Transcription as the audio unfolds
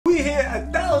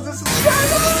1,000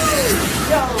 subscribers!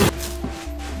 Yo!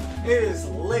 It is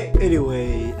lit.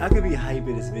 Anyway, I could be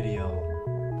hyping this video.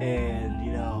 And,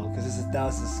 you know, because this is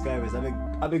 1,000 subscribers.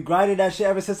 I've been grinding that shit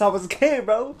ever since I was a kid,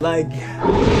 bro. Like,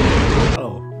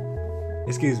 oh.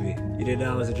 Excuse me. You didn't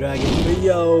know I was a dragon. But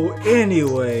yo,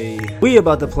 anyway. We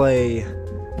about to play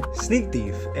Sneak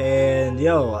Thief, and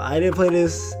yo, I didn't play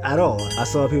this at all. I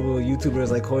saw people, YouTubers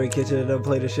like Corey Kitchen and them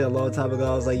play this shit a long time ago.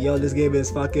 I was like, yo, this game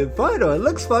is fucking fun, or it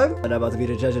looks fun. And I'm about to be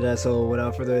the judge of that, so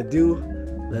without further ado,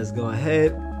 let's go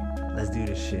ahead. Let's do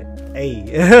this shit. Hey.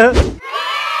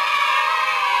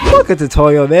 Fuck a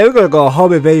tutorial, man. We're gonna go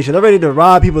home invasion. I'm ready to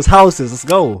rob people's houses. Let's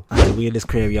go. Alright, we in this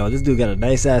crib, yo. This dude got a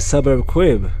nice ass suburb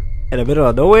crib. In the middle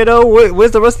of nowhere though?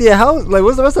 Where's the rest of your house? Like,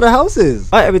 where's the rest of the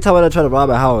houses? Alright, every time I try to rob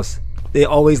a house, they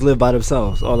always live by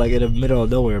themselves, or like in the middle of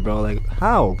nowhere, bro. Like,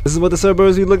 how? This is what the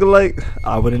suburbs be looking like?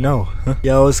 I wouldn't know.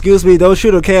 Yo, excuse me, don't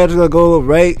shoot, okay? I'm just gonna go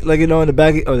right, like, you know, in the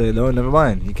back. Oh, no, never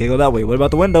mind. You can't go that way. What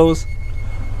about the windows?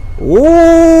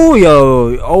 Ooh,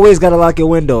 yo, always gotta lock your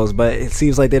windows, but it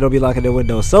seems like they don't be locking their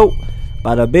windows. So,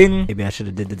 bada bing. Maybe I should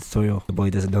have did the tutorial. The boy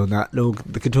doesn't know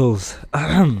the controls.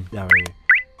 Yeah, right.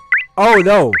 Oh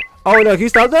no! Oh no! Can you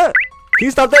stop that? Can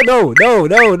you stop that? No! No!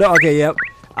 No! No! Okay, yep.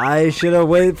 I should have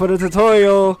waited for the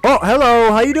tutorial. Oh,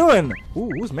 hello. How you doing? Ooh,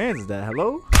 whose man is that?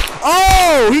 Hello?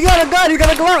 Oh, he got a gun. He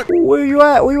got a Glock. Where you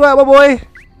at? Where you at, my boy?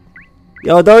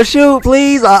 Yo, don't shoot,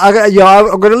 please. I'm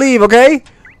gonna leave, okay?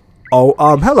 Oh,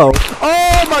 hello.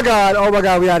 Oh my God. Oh my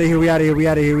God. We out of here. We out of here. We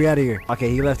out of here. We out of here. Okay,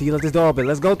 he left his door open.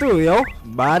 Let's go through, yo.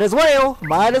 Might as well.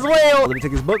 Might as well. Let me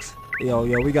take his books. Yo,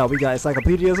 we got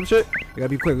encyclopedia or some shit. We gotta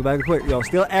be quick, we gotta be quick. Yo,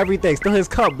 steal everything, steal his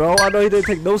cup, bro. I know he didn't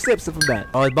take no sips from that.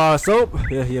 Oh, his bar of soap?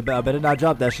 Yeah, I better not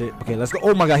drop that shit. Okay, let's go.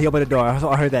 Oh my God, he opened the door. I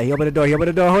heard that. He opened the door.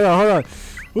 Hold on.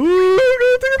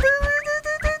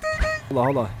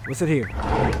 Hold on. What's in here?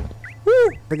 Woo!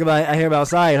 I hear him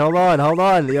outside. Hold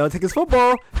on. Yo, take his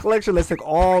football collection. Let's take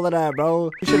all of that,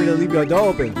 bro. You shouldn't leave your door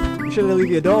open. Then we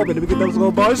get those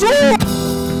little bars.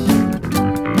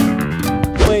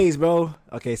 Bro.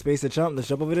 Okay, space to jump. Let's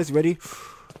jump over this. Ready?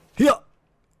 Here.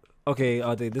 Okay,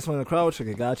 this one in the crouch.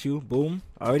 Okay, got you. Boom.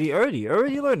 Already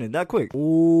learning that quick.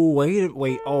 Ooh,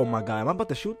 wait. Oh my God, am I about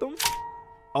to shoot them?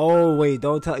 Oh wait,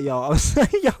 don't tell y'all. I was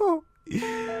like, yo,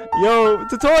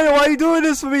 tutorial, why you doing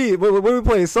this for me? What we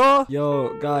playing? Saw?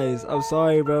 Yo, guys, I'm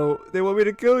sorry, bro. They want me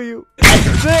to kill you.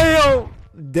 Damn.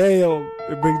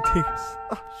 It brings tears.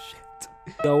 Oh shit.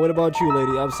 Yo, what about you,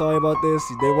 lady? I'm sorry about this.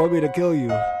 They want me to kill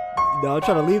you. No, I'm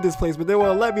trying to leave this place, but they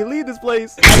won't let me leave this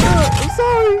place. I'm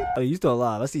sorry. Oh, you still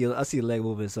alive? I see your leg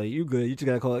moving, so you good. You just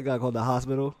gotta call the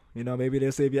hospital. You know, maybe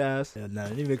they'll save your ass. Yeah, nah,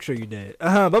 let me make sure you're dead.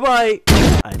 Bye bye.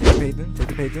 Alright, take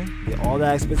the painting. Get all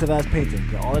that expensive ass painting.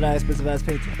 What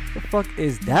the fuck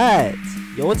is that?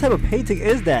 Yo, what type of painting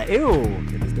is that? Ew.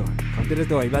 Get this door. Come through this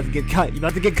door. You about to get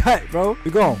cut. Bro.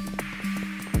 We gone.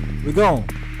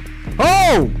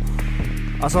 Oh!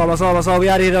 I saw. We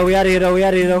out of here though.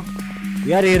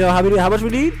 How much we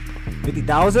need?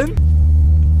 50,000?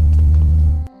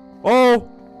 Oh!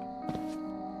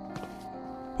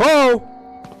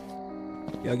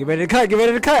 Yo, get ready to cut.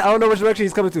 I don't know which direction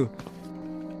he's coming to.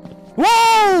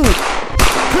 Whoa!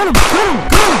 Cut him!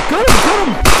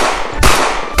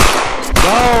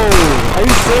 Yo, are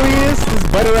you serious? This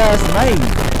butter ass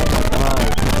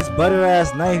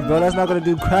knife. Bro. That's not gonna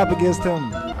do crap against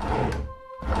him.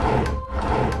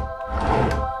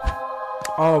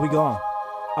 Oh, we gone.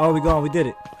 We did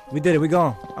it. We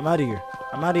gone. I'm out of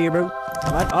here, bro.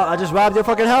 I just robbed your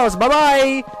fucking house. Bye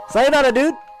bye. Sayonara,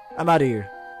 dude. I'm out of here.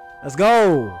 Let's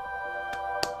go.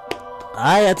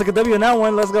 Alright, I took a W on that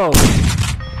one. Let's go.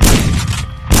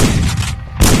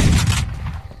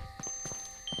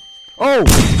 Oh,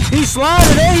 he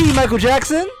slided. Hey, Michael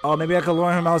Jackson. Oh, maybe I could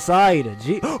lure him outside.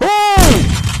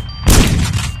 Oh!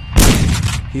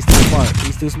 He's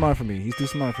too smart for me.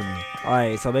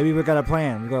 Alright, so maybe we got a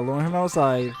plan. We gotta lure him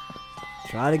outside.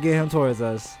 Try to get him towards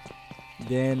us.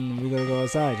 Then we're gonna go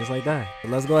outside just like that.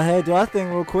 But let's go ahead and do our thing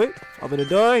real quick. Open the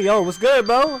door. Yo, what's good,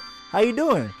 bro? How you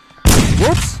doing?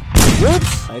 Whoops.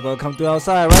 I gonna come through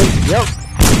outside, right? Yep.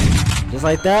 Just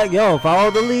like that. Yo,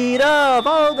 follow the leader.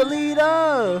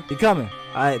 He coming.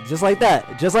 Alright, just like that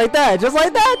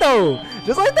though.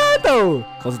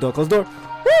 Close the door.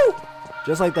 Woo!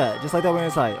 Just like that we're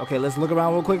inside. Okay, let's look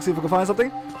around real quick, see if we can find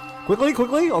something. Quickly.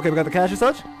 Okay, we got the cash and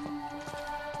such.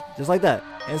 Just like that.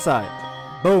 Inside.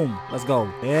 Boom. Let's go.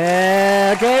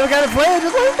 Yeah, okay, we got a plan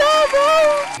just like that,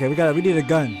 bro. Okay, we need a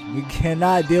gun. We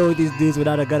cannot deal with these dudes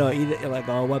without a gun or either like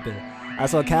a weapon. I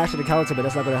saw cash in the counter, but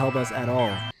that's not gonna help us at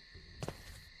all.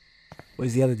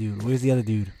 Where's the other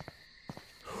dude?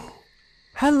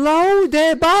 Hello,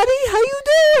 dead body. How you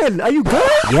doing? Are you good?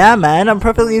 Yeah, man. I'm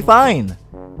perfectly fine.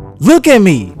 Look at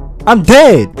me. I'm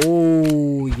dead.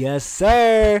 Oh, yes,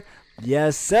 sir.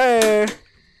 Yes, sir.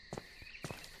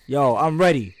 Yo, I'm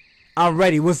ready. I'm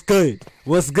ready. What's good?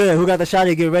 What's good? Who got the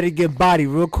shotty? Get ready, get body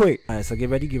real quick. All right, so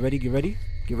get ready, get ready, get ready,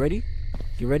 get ready,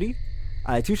 get ready.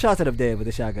 All right, 2 shots at them dead with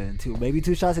the shotgun. Maybe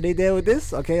 2 shots at they dead with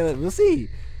this. Okay, we'll see.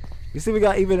 You see, we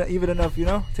got even enough, you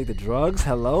know. Take the drugs.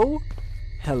 Hello,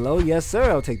 hello, yes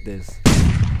sir. I'll take this.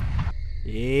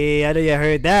 Yeah, I know you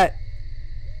heard that.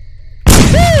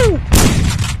 Woo! Woo!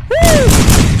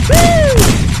 Woo!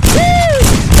 Woo!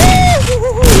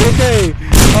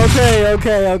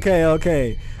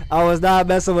 Okay. I was not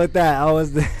messing with that. I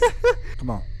was. Come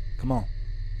on. Woo!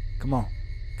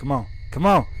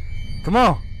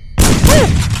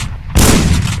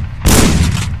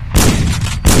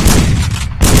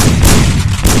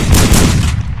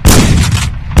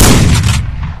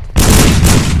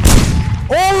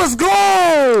 Oh, let's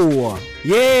go!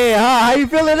 Yeah, how you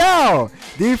feeling now?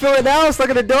 Do you feel it now? Stuck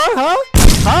in the door, huh?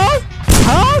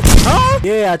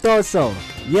 Yeah, I thought so.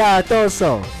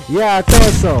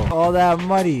 All that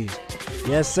money.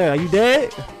 Yes, sir. Are you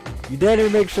dead? You dead?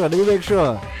 Let me make sure. The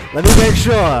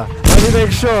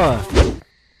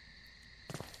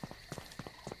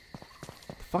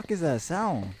fuck is that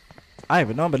sound? I don't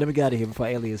even know, but let me get out of here before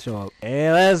aliens show up.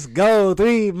 And let's go.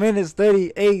 3 minutes,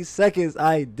 38 seconds.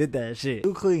 I did that shit.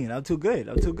 Too clean. I'm too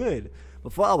good.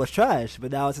 Before I was trash,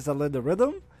 but now since I learned the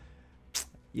rhythm,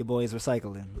 your boy is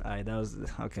recycling. Alright, that was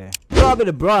okay. Bro, I'm in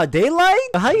the broad daylight?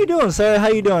 How you doing, sir? How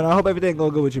you doing? I hope everything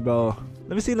going good with you, bro.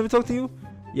 Let me talk to you.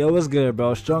 Yo, what's good,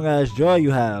 bro? Strong ass jaw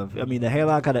you have. I mean, the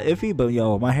hairline kind of iffy, but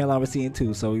yo, my hairline was seeing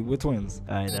too, so we're twins.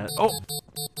 Alright, oh.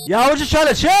 Yo, I was just trying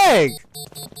to check.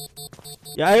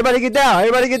 Yeah, everybody get down.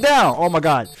 Oh my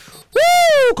god.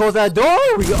 Woo! Close that door.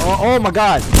 Oh my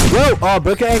god. Whoa! Oh,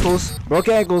 broken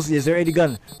ankles. Is there any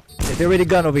gun? Is there any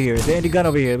gun over here?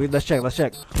 Let's check. Close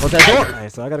that door.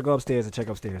 Alright, so I gotta go upstairs and check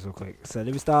upstairs real quick. So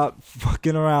let me stop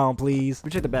fucking around, please. Let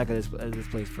me check the back of this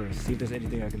place first. See if there's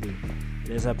anything I can do.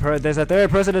 There's a third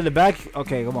person in the back.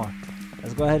 Okay, come on.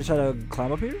 Let's go ahead and try to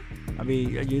climb up here. I mean,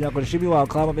 you're not gonna shoot me while I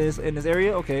climb up in this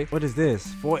area? Okay. What is this?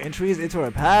 4 entries into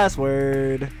a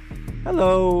password.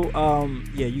 Hello.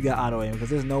 Yeah, you got auto aim because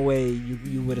there's no way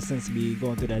you would have sensed me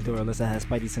going through that door unless I had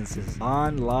spidey senses.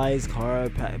 On lies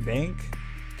card bank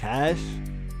cash.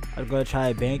 I'm gonna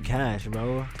try bank cash,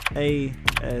 bro.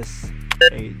 ASH.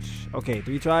 Okay,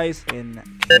 3 tries.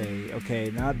 NK.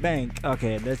 Okay, not bank.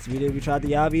 Okay, we tried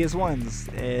the obvious ones,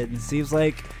 and it seems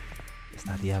like it's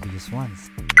not the obvious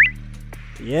ones.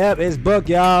 Yep, it's book,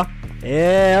 y'all.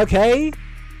 Yeah. Okay.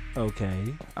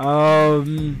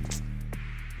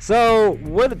 So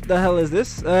what the hell is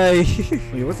this?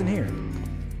 Wait, what's in here?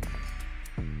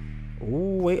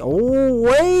 Oh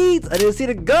wait! I didn't see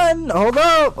the gun. Hold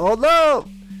up!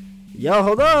 Yo,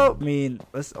 hold up! I mean,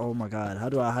 oh my god, how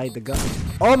do I hide the gun?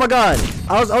 Oh my god!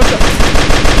 I was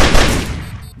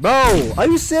bro, are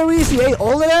you serious? You ate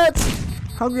all of that?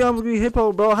 Hungry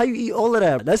hippo, bro. How you eat all of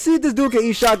that? Let's see if this dude can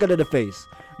eat shotgun in the face.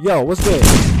 Yo, what's good?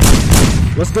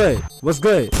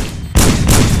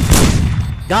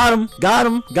 Got him.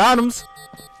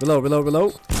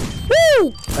 Reload.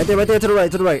 Woo! Right there, to the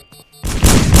right.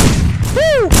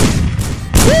 Woo!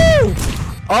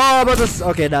 Oh, but this.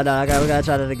 Okay, no, we gotta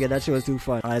try that again. That shit was too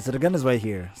fun. Alright, so the gun is right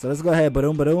here. So let's go ahead,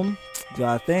 ba-doom. Do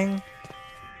our thing.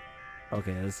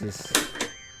 Okay, let's just,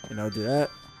 do that.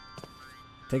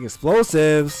 Take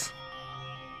explosives.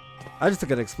 I just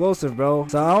took an explosive, bro.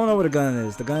 So I don't know where the gun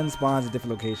is. The gun spawns at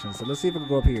different locations. So let's see if we can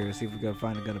go up here. See if we can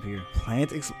find a gun up here.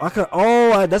 Plant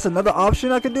that's another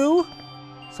option I could do.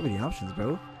 So many options,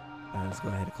 bro. Alright, let's go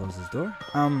ahead and close this door.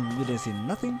 You didn't see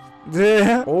nothing?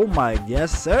 Oh my,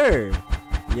 yes sir.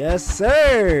 Give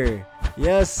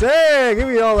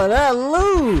me all of that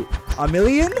loot. A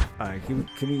million? Alright, can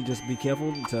we just be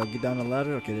careful to get down the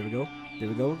ladder? Okay, there we go. Okay, there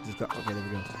we go.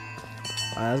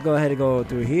 Alright, let's go ahead and go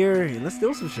through here. Let's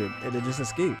steal some shit and then just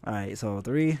escape. Alright, so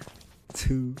 3,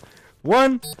 2,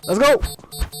 1. Let's go.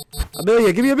 A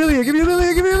million. Give me a million.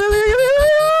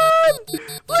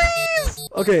 Please.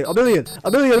 Okay, a million.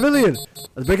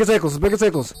 Let's break his ankles.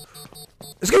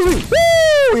 Excuse me.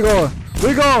 Woo! We going.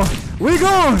 Let's go, a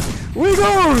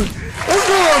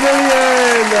million.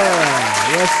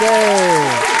 Yes,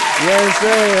 sir.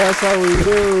 That's how we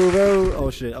do, bro. Oh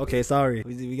shit. Okay, sorry.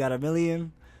 We got a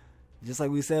million. Just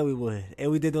like we said we would. And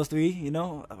we did those 3,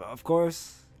 of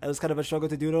course. It was kind of a struggle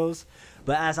to do those.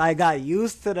 But as I got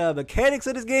used to the mechanics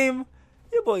of this game,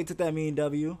 your boy took that mean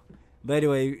W. But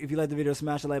anyway, if you like the video,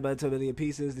 smash the like button to a million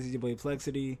pieces. This is your boy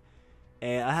Plexiety.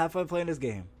 And I have fun playing this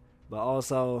game. But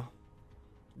also,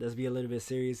 let's be a little bit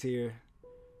serious here.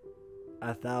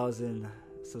 1,000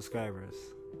 subscribers.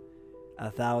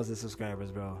 1,000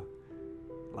 subscribers, bro.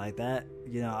 Like that,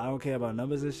 you know, I don't care about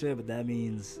numbers and shit, but that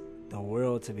means the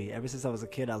world to me. Ever since I was a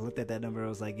kid, I looked at that number. I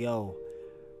was like, yo,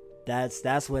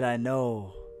 that's what I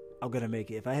know I'm gonna make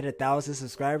it. If I hit 1,000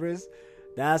 subscribers,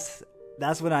 that's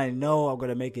when I know I'm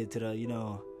gonna make it to the, you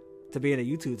know, to being a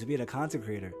YouTube, to being a content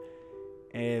creator.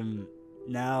 And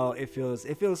now it feels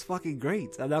fucking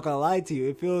great. I'm not gonna lie to you.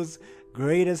 It feels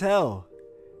great as hell.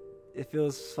 It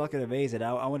feels fucking amazing.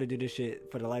 I want to do this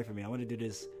shit for the life of me. I want to do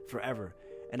this forever.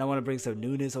 And I want to bring some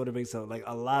newness. I want to bring some, like,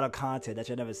 a lot of content that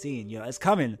you've never seen. You know, it's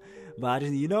coming. But I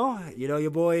just, you know, your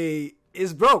boy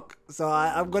is broke. So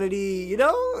I'm going to need, you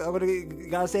know,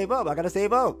 gotta save up. I gotta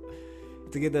save up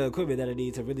to get the equipment that I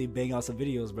need to really bang out some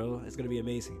videos, bro. It's going to be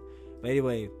amazing. But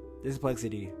anyway, this is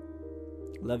Plexiety.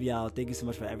 Love y'all. Thank you so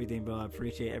much for everything, bro. I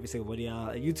appreciate every single one of y'all.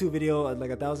 A YouTube video, like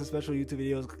 1,000 special YouTube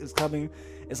videos is coming.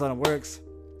 It's on the works.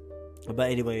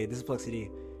 But anyway, this is Plexiety.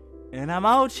 And I'm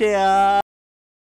out here.